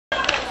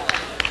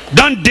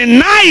Don't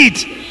deny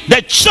it.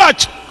 The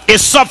church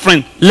is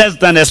suffering less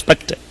than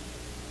expected.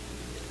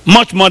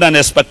 Much more than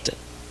expected.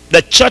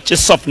 The church is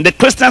suffering. The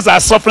Christians are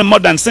suffering more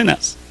than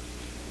sinners.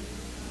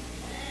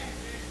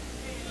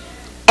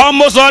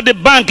 Almost all the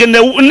bank in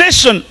the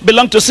nation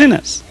belong to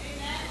sinners.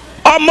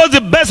 Almost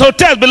the best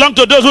hotels belong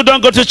to those who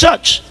don't go to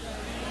church.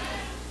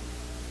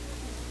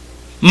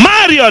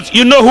 Marriott,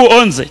 you know who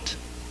owns it.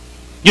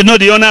 You know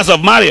the owners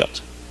of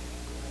Marriott.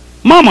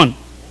 Mammon.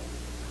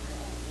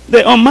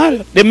 They own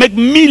Marriott. They make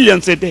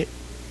millions a day.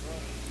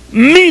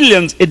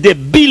 Millions a day,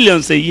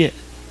 billions a year.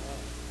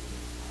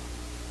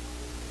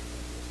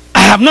 I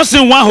have not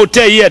seen one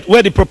hotel yet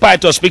where the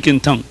proprietor speaks in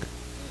tongue.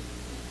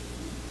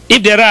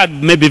 If there are,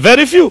 maybe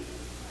very few.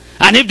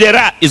 And if there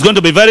are, it's going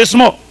to be very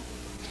small.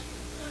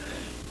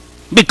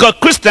 Because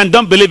Christians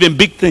don't believe in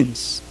big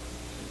things.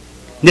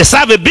 They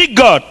serve a big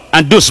God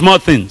and do small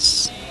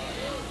things.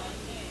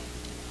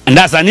 And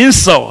that's an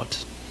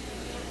insult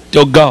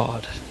to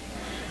God.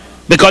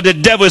 Because the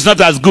devil is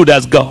not as good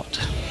as God.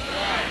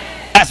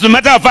 As a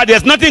matter of fact,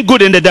 there's nothing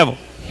good in the devil.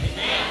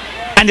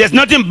 And there's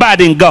nothing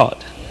bad in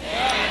God.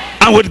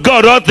 And with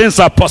God, all things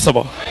are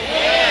possible.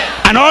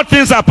 And all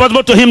things are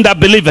possible to him that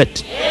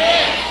believeth.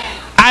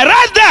 I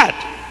read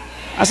that.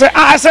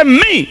 I said,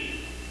 me,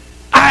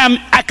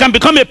 I can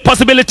become a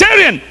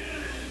possibilitarian.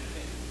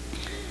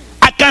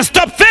 I can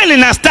stop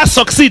failing and start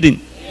succeeding.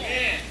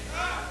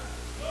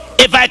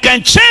 If I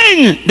can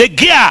change the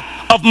gear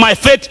of my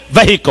faith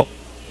vehicle.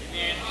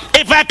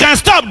 If I can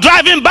stop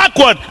driving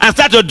backward and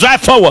start to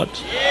drive forward.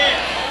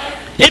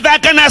 If I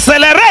can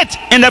accelerate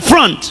in the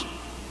front.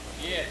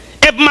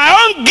 If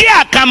my own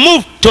gear can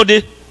move to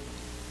the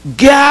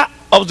gear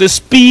of the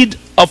speed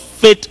of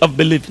faith of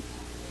believing.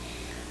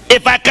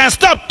 If I can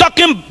stop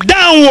talking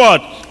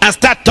downward and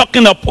start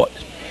talking upward.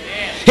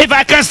 If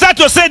I can start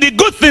to say the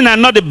good thing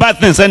and not the bad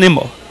things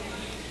anymore.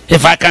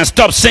 If I can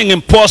stop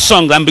singing poor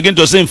songs and begin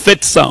to sing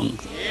faith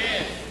songs.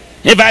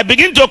 If I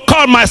begin to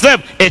call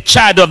myself a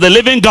child of the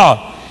living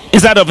God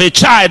instead of a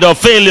child of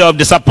failure, of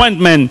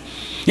disappointment.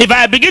 If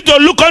I begin to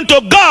look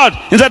unto God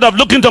instead of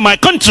looking to my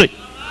country.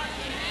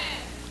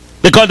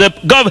 Because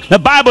the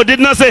Bible did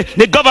not say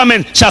the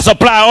government shall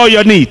supply all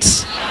your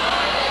needs.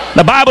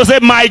 The Bible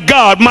said, my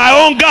God, my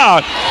own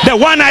God, the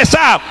one I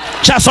serve,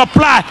 shall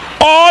supply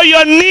all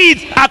your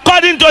needs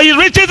according to his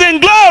riches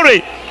in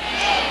glory.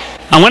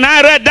 And when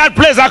I read that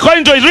place,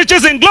 according to his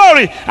riches in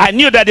glory, I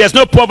knew that there's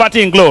no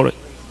poverty in glory.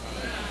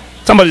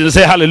 Somebody will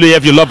say hallelujah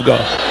if you love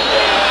God.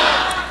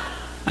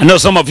 I know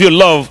some of you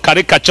love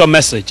caricature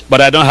message,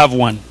 but I don't have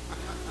one.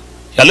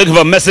 You're looking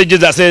for messages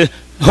that say,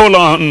 hold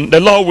on, the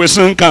Lord will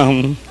soon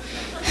come.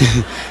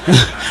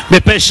 Be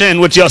patient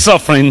with your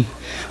suffering.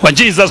 When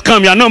Jesus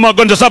comes, you're no more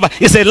going to suffer.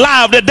 It's a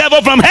lie of the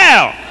devil from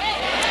hell.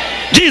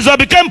 Jesus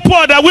became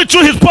poor that we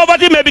through his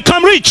poverty may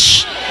become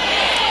rich.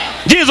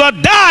 Jesus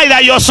died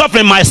that your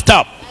suffering might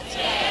stop.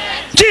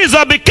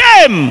 Jesus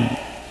became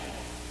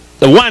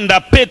the one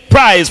that paid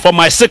price for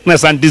my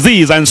sickness and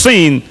disease and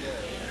sin.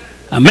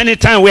 And many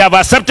times we have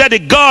accepted the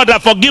God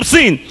that forgives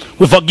sin.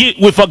 We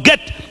forget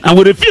and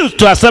we refuse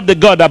to accept the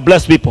God that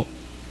blesses people.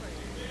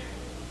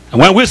 And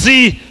when we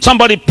see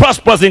somebody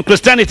prosperous in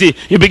Christianity,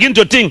 you begin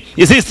to think,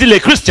 is he still a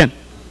Christian?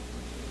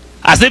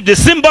 As if the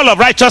symbol of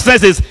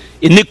righteousness is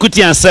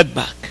iniquity and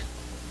setback.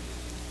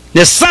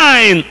 The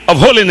sign of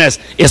holiness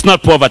is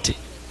not poverty.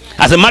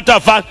 As a matter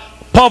of fact,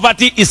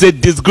 poverty is a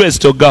disgrace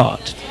to God.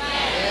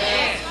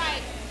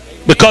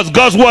 Because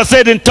God's word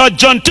said in 3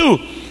 John 2,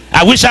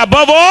 I wish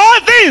above all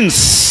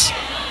things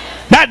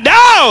that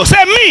thou,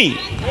 say me,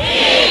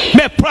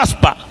 may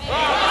prosper,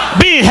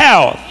 be in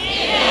health,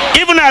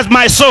 even as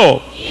my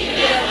soul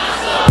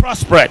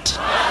prospereth.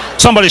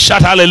 Somebody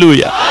shout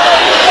hallelujah.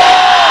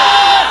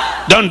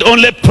 Don't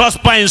only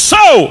prosper in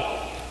soul,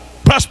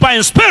 prosper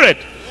in spirit,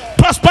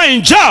 prosper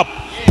in job,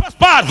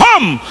 prosper at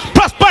home,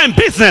 prosper in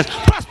business,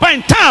 prosper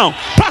in town,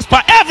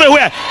 prosper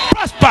everywhere,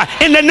 prosper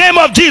in the name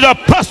of Jesus,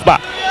 prosper.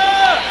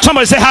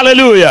 Somebody say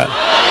hallelujah.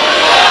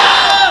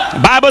 The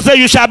Bible says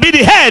you shall be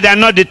the head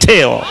and not the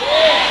tail.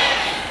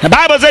 The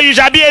Bible says you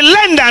shall be a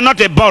lender and not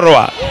a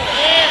borrower.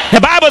 The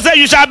Bible says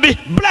you shall be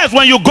blessed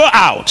when you go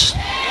out.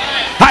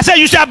 I said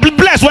you shall be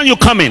blessed when you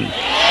come in.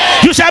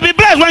 You shall be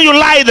blessed when you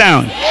lie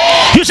down.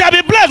 You shall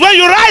be blessed when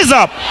you rise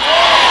up.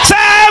 Say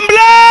I'm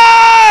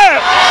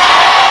blessed.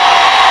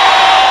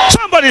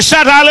 Somebody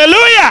shout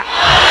hallelujah.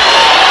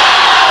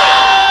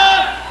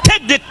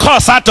 Take the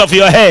curse out of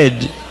your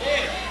head.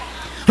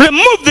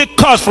 Remove the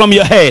curse from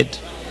your head.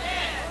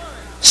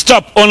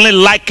 Stop only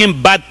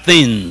liking bad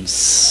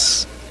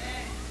things.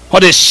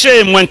 What a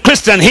shame when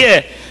Christians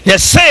hear their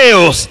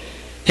sales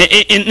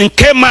in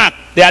Kmart,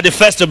 they are the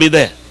first to be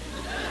there.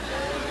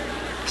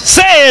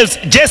 Sales,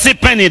 J.C.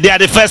 Penney, they are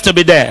the first to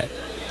be there.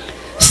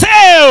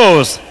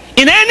 Sales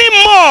in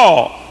any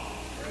mall,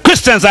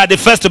 Christians are the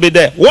first to be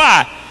there.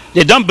 Why?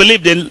 They don't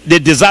believe they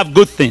deserve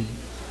good things.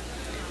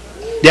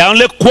 They are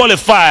only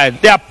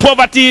qualified. They are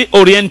poverty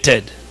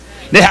oriented.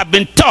 They have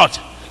been taught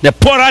the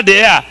poorer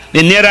they are,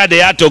 the nearer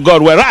they are to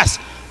God. Whereas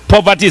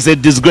poverty is a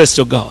disgrace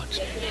to God.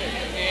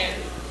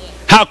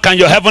 How can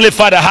your heavenly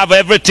Father have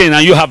everything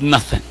and you have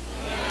nothing?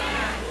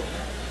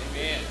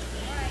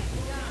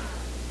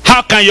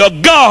 How can your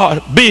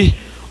God be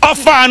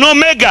Alpha and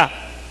Omega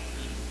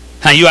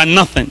and you are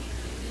nothing?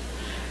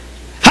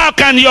 How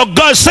can your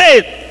God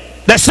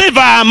say, the silver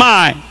am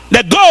I,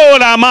 the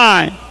gold am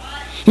I,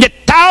 the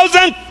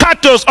 1,000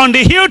 cattle on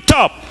the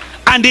hilltop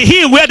and the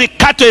hill where the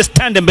cattle is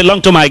standing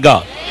belong to my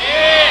God?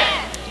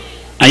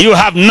 And you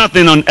have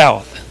nothing on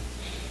earth.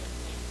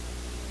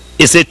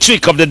 It's a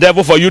trick of the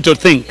devil for you to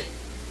think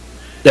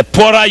the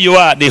poorer you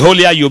are, the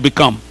holier you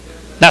become.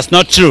 That's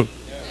not true.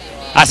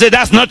 I say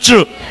that's not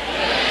true.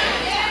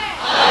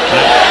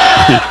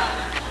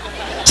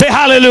 Say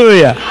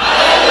hallelujah.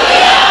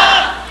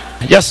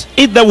 Hallelujah. Just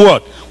eat the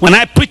word. When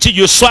I preach it,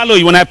 you swallow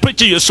it. When I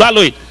preach it, you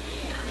swallow it.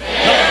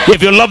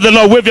 If you love the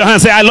Lord, wave your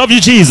hand. Say, I love you,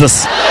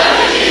 Jesus. Say,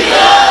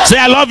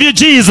 I love you,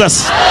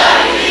 Jesus.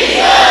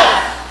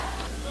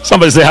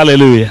 Somebody say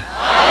hallelujah.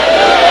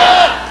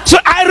 Hallelujah. So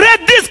I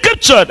read this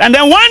scripture, and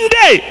then one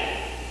day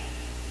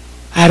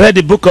I read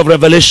the book of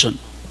Revelation.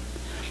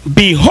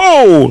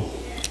 Behold,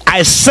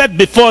 I set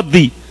before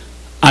thee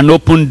an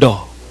open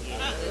door.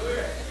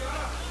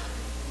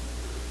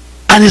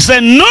 And he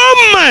said, no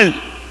man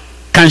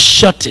can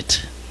shut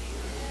it.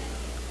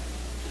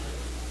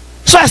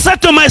 So I said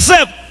to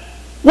myself,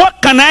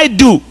 what can I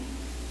do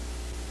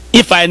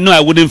if I know I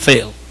wouldn't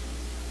fail?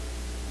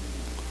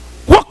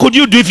 What could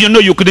you do if you know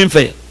you couldn't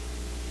fail?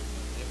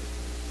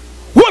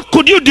 What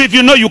could you do if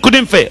you know you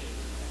couldn't fail?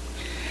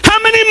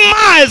 How many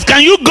miles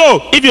can you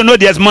go if you know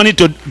there's money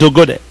to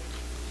go there?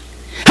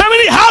 How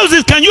many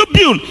houses can you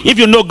build if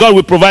you know God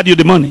will provide you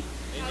the money?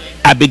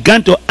 I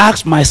began to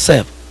ask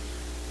myself,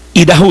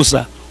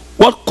 Idahosa,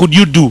 what could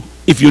you do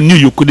if you knew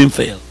you couldn't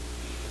fail?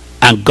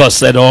 And God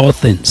said, all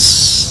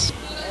things.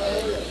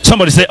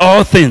 Somebody say,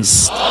 all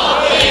things.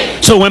 All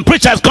things. So when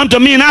preachers come to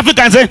me in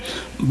Africa and say,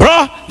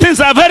 bro, things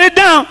are very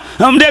down,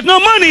 there's no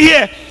money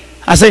here,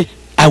 I say,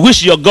 I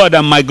wish your God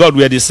and my God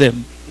were the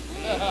same.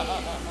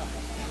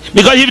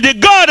 Because if the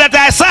God that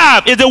I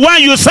serve is the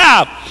one you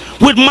serve,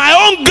 with my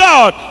own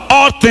God,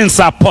 all things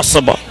are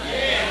possible.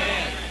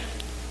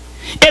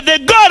 If the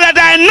God that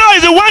I know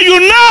is the one you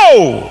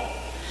know,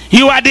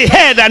 you are the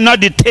head and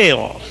not the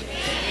tail.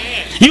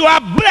 You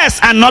are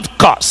blessed and not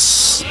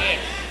cursed.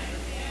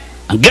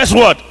 And guess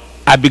what?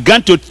 I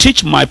began to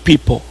teach my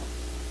people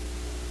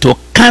to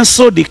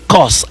cancel the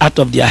curse out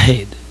of their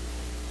head.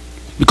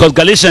 Because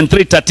Galatians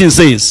 3:13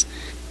 says,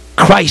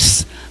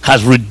 Christ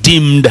has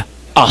redeemed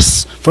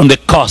us from the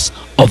curse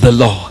of the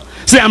law.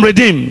 Say, I'm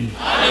redeemed.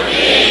 I'm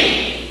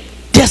redeemed.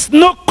 There's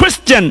no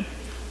Christian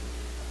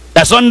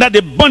that's under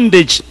the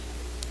bondage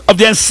of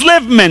the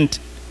enslavement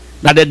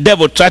that the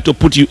devil tried to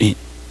put you in.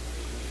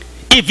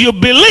 If you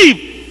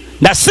believe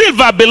that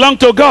silver belongs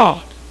to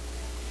God,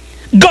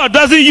 God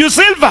doesn't use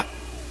silver.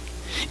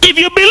 If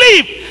you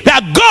believe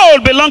that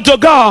gold belongs to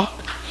God,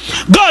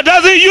 God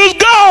doesn't use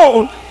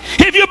gold.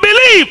 If you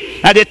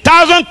believe that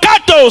 1,000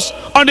 cattle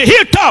on the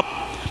hilltop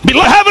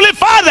belong to Heavenly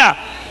Father,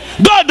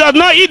 God does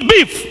not eat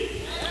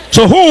beef.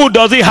 So who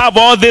does he have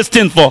all these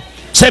things for?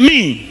 Say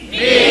me.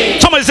 Me.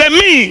 Somebody say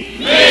me.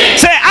 Me.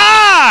 Say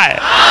I.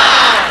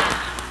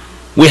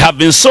 We have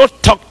been so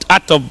talked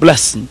out of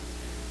blessing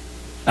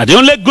that the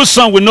only good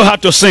song we know how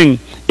to sing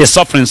is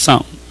suffering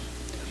song.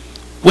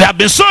 We have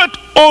been so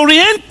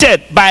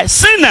oriented by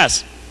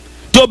sinners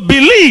to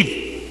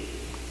believe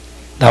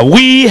that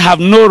we have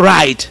no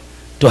right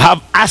to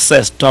have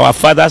access to our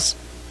Father's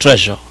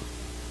treasure.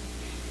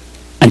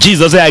 And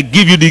Jesus said, I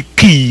give you the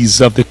keys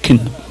of the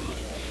kingdom.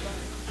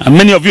 And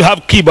many of you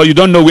have key, but you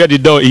don't know where the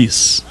door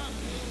is.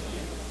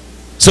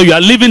 So you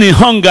are living in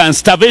hunger and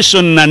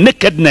starvation and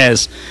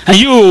nakedness. And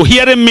you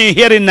hearing me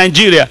here in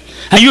Nigeria,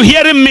 and you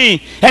hearing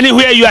me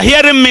anywhere, you are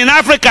hearing me in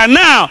Africa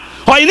now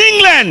or in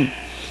England,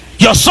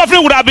 your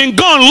suffering would have been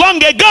gone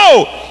long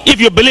ago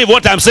if you believe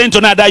what I'm saying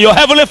tonight, that your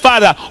Heavenly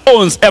Father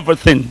owns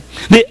everything.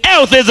 The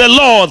earth is the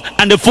Lord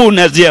and the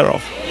fullness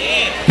thereof.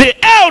 The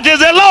earth is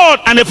the Lord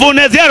and the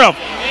fullness thereof.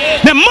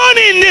 The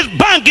money in this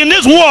bank, in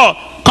this world,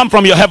 come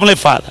from your Heavenly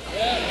Father.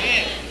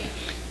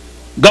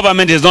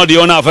 Government is not the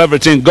owner of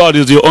everything. God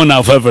is the owner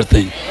of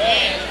everything.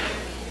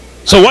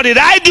 So what did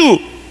I do?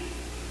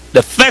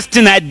 The first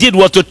thing I did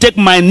was to take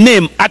my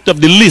name out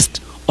of the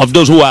list of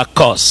those who are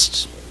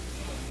cursed.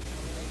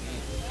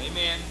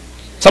 Amen.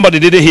 Somebody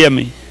didn't hear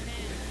me.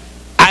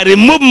 I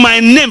removed my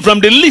name from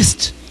the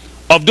list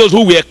of those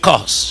who were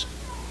cursed.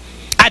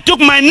 I took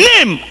my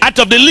name out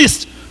of the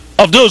list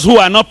of those who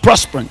are not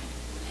prospering.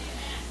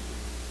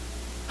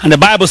 And the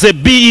Bible says,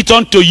 be it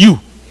unto you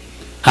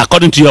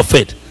according to your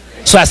faith.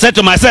 So I said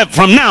to myself,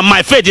 from now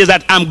my faith is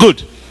that I'm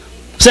good.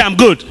 Say, I'm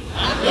good.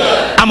 I'm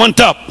good. I'm on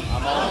top.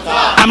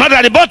 I'm not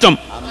at the bottom.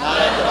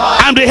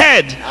 I'm the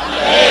head.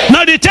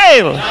 Not the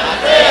tail.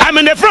 I'm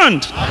in the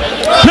front.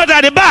 Not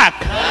at the back.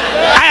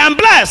 I am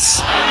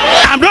blessed.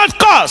 I'm not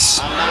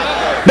cursed.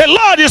 The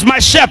Lord is my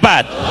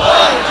shepherd.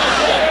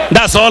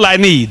 That's all I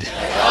need.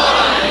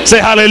 Say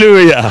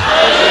hallelujah.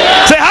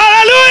 Say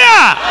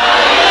hallelujah.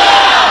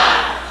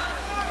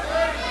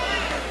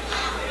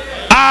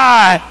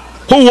 I,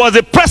 who was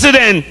the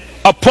president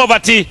of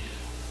Poverty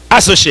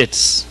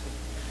Associates,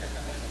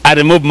 I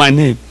removed my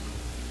name.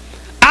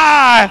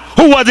 I,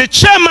 who was the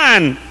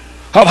chairman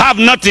of Have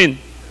Nothing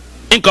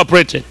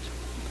Incorporated,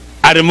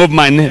 I removed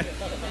my name.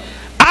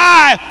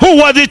 I, who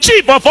was the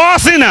chief of all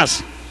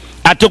sinners,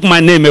 I took my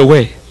name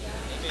away.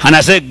 And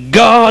I said,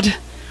 God,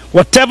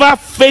 whatever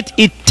faith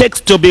it takes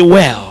to be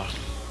well,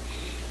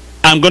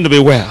 I'm going to be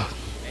well.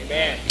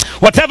 Amen.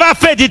 Whatever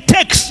faith it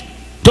takes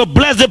to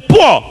bless the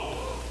poor,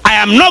 I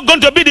am not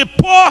going to be the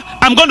poor,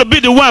 I'm going to be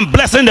the one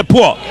blessing the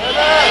poor.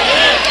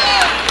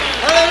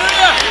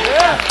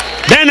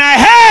 Then I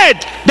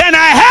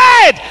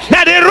heard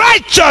that the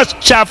righteous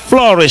shall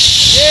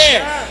flourish.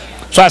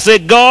 So I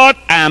said, God,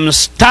 I am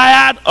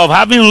tired of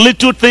having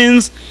little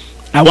things.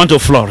 I want to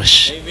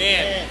flourish.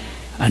 Amen.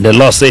 And the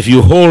Lord said, if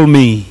you hold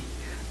me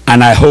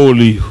and I hold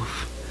you,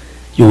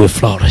 you will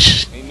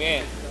flourish.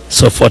 Amen.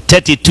 So for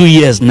 32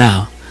 years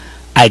now,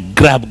 I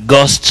grabbed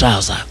God's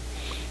trouser.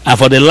 And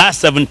for the last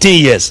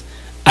 17 years,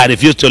 I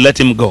refused to let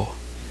him go.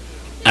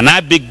 And I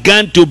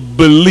began to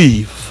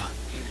believe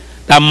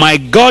that my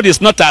God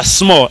is not as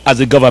small as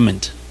the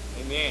government.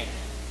 Amen.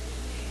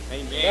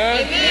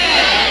 Amen.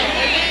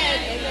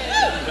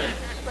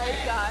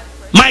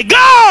 My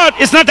God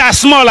is not as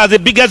small as the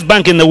biggest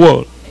bank in the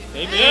world.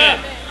 Amen.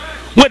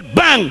 With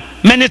bank,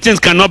 many things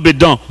cannot be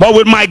done. But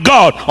with my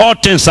God, all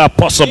things are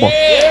possible.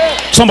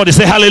 Yeah. Somebody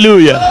say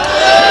hallelujah.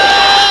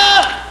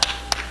 Yeah.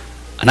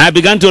 And I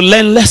began to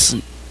learn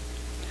lessons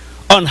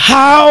on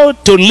how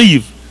to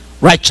live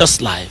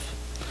righteous life.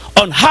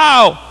 On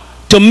how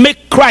to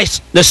make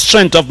Christ the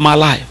strength of my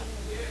life.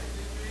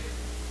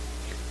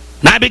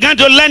 And I began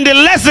to learn the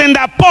lesson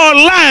that Paul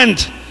learned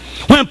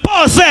when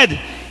Paul said,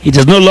 it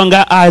is no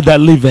longer I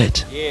that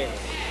liveth,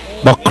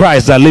 but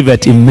Christ that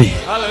liveth in me.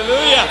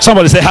 Hallelujah.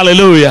 Somebody say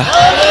hallelujah.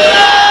 Hallelujah.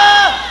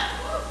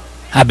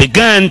 I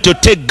began to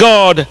take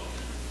God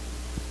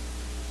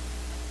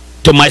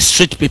to my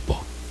street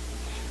people.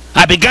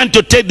 I began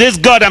to take this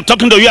God I'm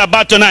talking to you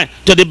about tonight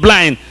to the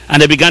blind,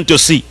 and they began to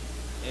see.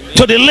 Amen.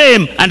 To the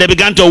lame, and they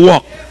began to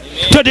walk.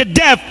 Amen. To the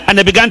deaf, and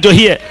they began to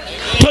hear.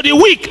 Amen. To the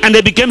weak, and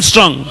they became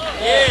strong.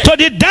 Yeah. To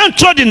the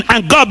downtrodden,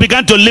 and God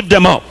began to lift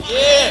them up.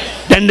 Yeah.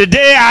 Then the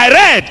day I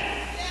read,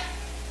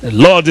 the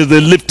Lord is the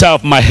lifter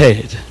of my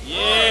head.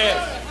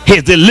 Yeah. He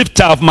is the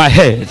lifter of my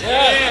head.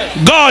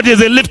 Yeah. God is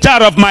the lifter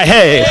of my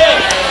head.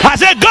 Yeah. I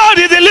said, God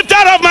is the lifter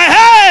of my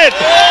head.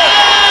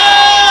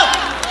 Yeah.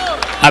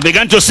 I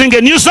began to sing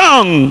a new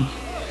song.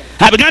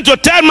 I began to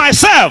tell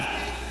myself,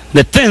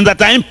 the things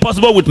that are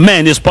impossible with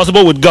men is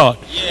possible with God.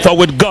 Yeah. For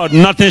with God,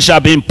 nothing shall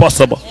be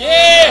impossible.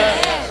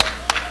 Yeah.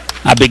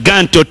 I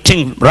began to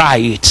think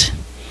right.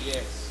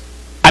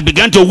 I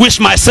began to wish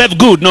myself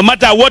good. No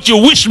matter what you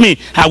wish me,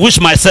 I wish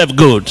myself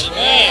good.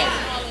 Amen.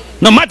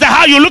 No matter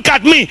how you look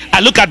at me, I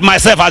look at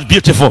myself as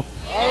beautiful.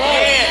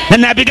 Amen.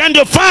 And I began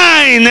to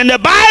find in the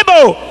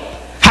Bible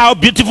how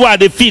beautiful are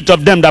the feet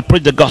of them that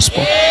preach the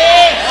gospel.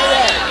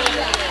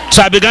 Amen.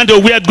 So I began to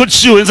wear good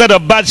shoes instead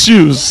of bad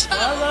shoes.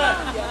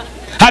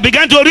 I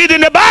began to read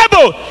in the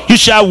Bible, you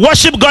shall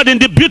worship God in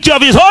the beauty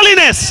of his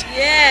holiness.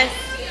 Yes.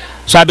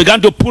 So I began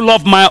to pull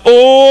off my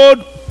old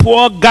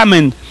poor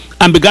garment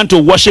and began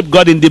to worship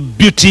God in the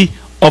beauty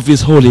of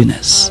his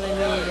holiness.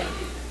 Hallelujah.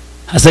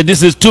 I said,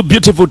 this is too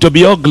beautiful to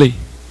be ugly,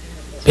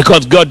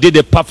 because God did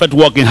a perfect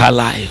work in her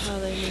life.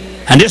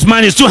 Hallelujah. And this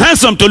man is too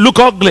handsome to look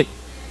ugly.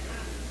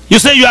 You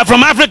say you are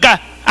from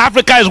Africa.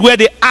 Africa is where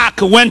the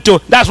ark went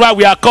to. That's why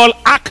we are called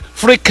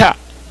Africa.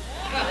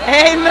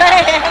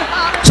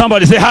 Amen.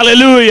 Somebody say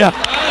hallelujah.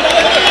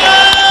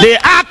 Hallelujah. The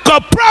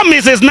ark of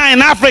promise is now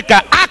in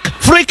Africa.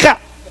 Africa.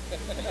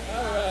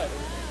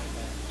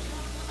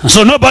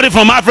 So nobody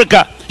from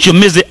Africa should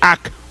miss the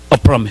ark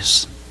of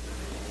promise.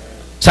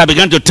 So I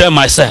began to tell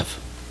myself,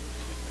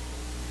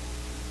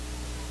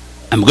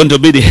 I'm going to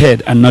be the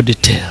head and not the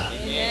tail.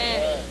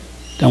 Amen.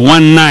 Then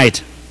one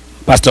night,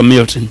 Pastor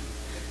Milton,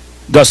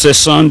 God said,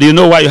 son, do you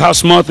know why you have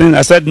small things?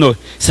 I said, no.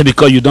 He said,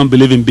 because you don't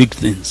believe in big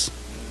things.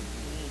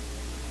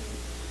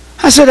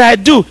 I said, I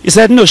do. He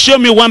said, no, show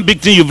me one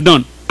big thing you've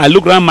done. I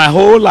looked around my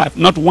whole life,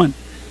 not one.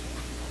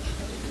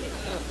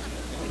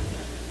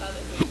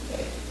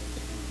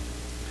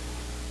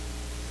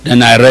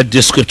 Then I read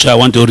this scripture I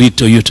want to read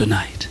to you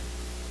tonight.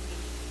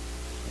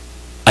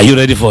 Are you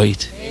ready for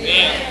it?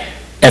 Amen.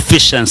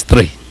 Ephesians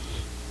 3.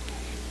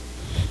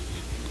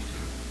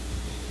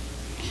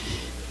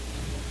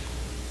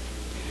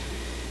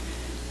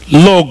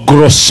 Lo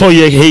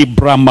grosoye he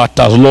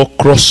bramatas lo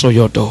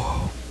krosoyodo.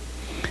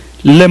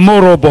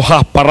 Lemoro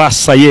boha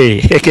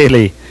parasaye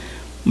hekele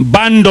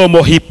bando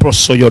mohi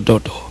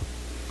prosoyododo.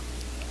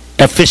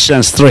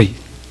 Ephesians 3.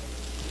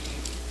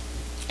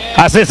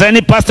 I say, is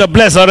any pastor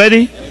blessed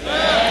already?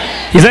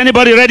 Amen. Is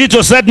anybody ready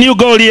to set new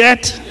goal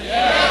yet?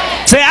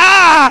 Amen. Say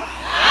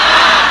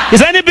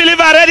Is any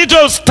believer ready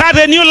to start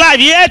a new life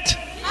yet?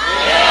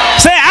 Amen.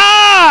 Say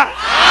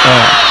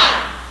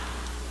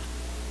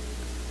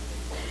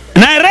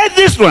And I read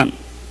this one.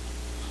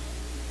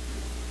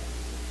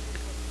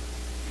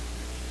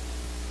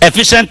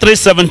 Ephesians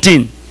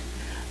 3:17.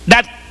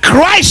 That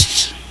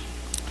Christ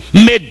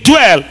may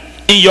dwell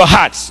in your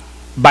hearts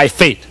by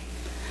faith,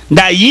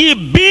 that ye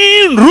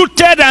being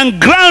rooted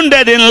and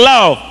grounded in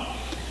love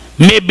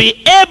may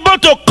be able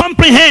to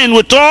comprehend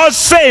with all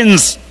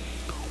saints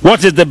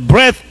what is the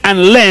breadth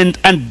and length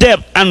and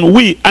depth and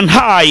width and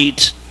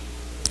height.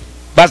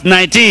 Verse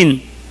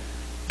 19.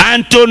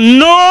 And to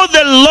know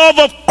the love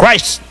of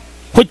Christ,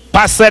 which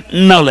passeth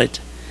knowledge,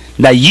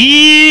 that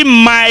ye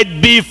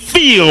might be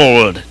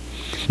filled,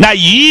 that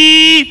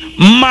ye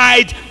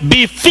might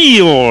be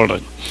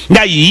filled,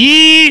 that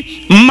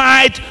ye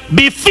might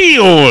be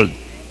filled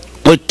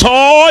with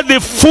all the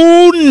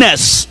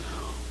fullness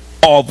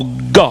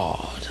of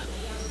God.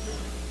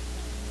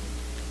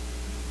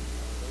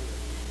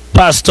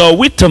 Pastor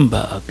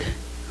Wittenberg,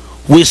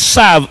 we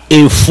serve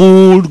a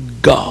full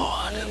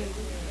God.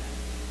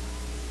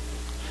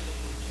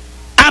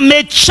 I'm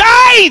a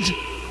child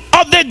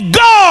of the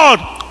God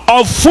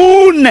of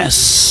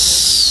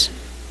fullness,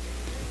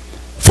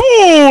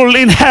 full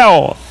in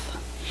health,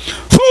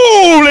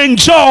 full in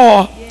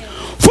joy,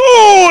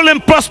 full in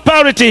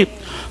prosperity,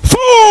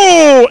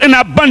 full in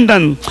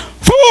abundance,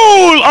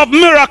 full of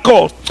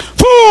miracles,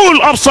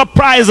 full of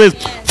surprises,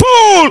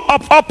 full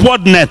of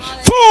upwardness,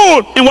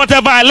 full in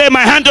whatever I lay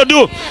my hand to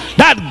do,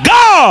 that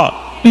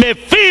God may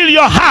fill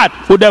your heart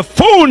with the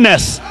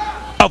fullness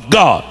of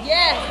God.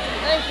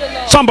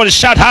 Somebody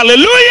shout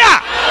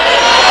hallelujah.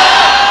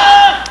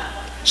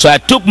 So I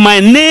took my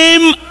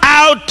name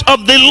out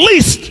of the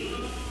list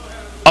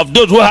of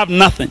those who have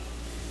nothing.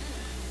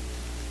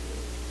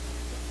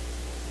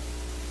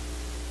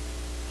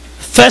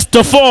 First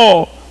of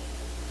all,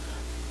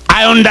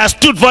 I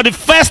understood for the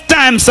first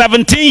time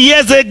 17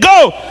 years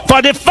ago,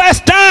 for the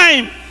first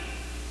time,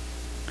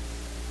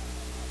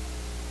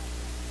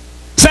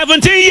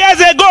 17 years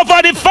ago,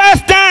 for the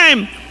first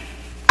time,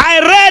 I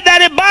read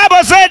that the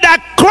Bible said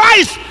that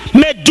Christ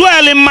may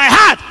dwell in my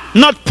heart,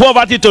 not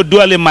poverty to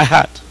dwell in my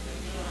heart.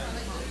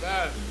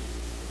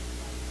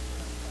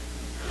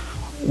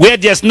 Where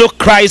there's no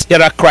Christ,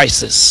 there are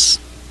crises.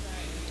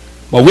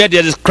 But where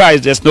there is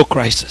Christ, there's no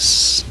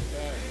crisis.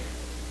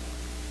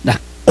 Now,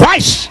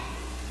 Christ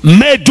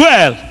may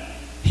dwell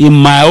in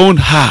my own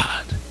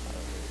heart.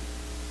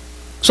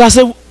 So I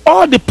said,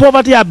 all the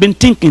poverty I've been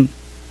thinking,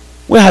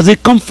 where has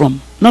it come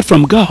from? Not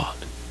from God.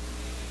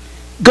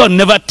 God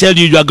never tell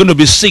you are going to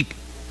be sick.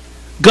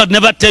 God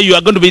never tell you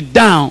are going to be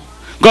down.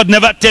 God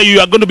never tell you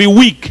are going to be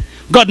weak.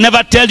 God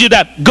never tell you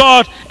that.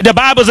 God, the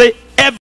Bible says,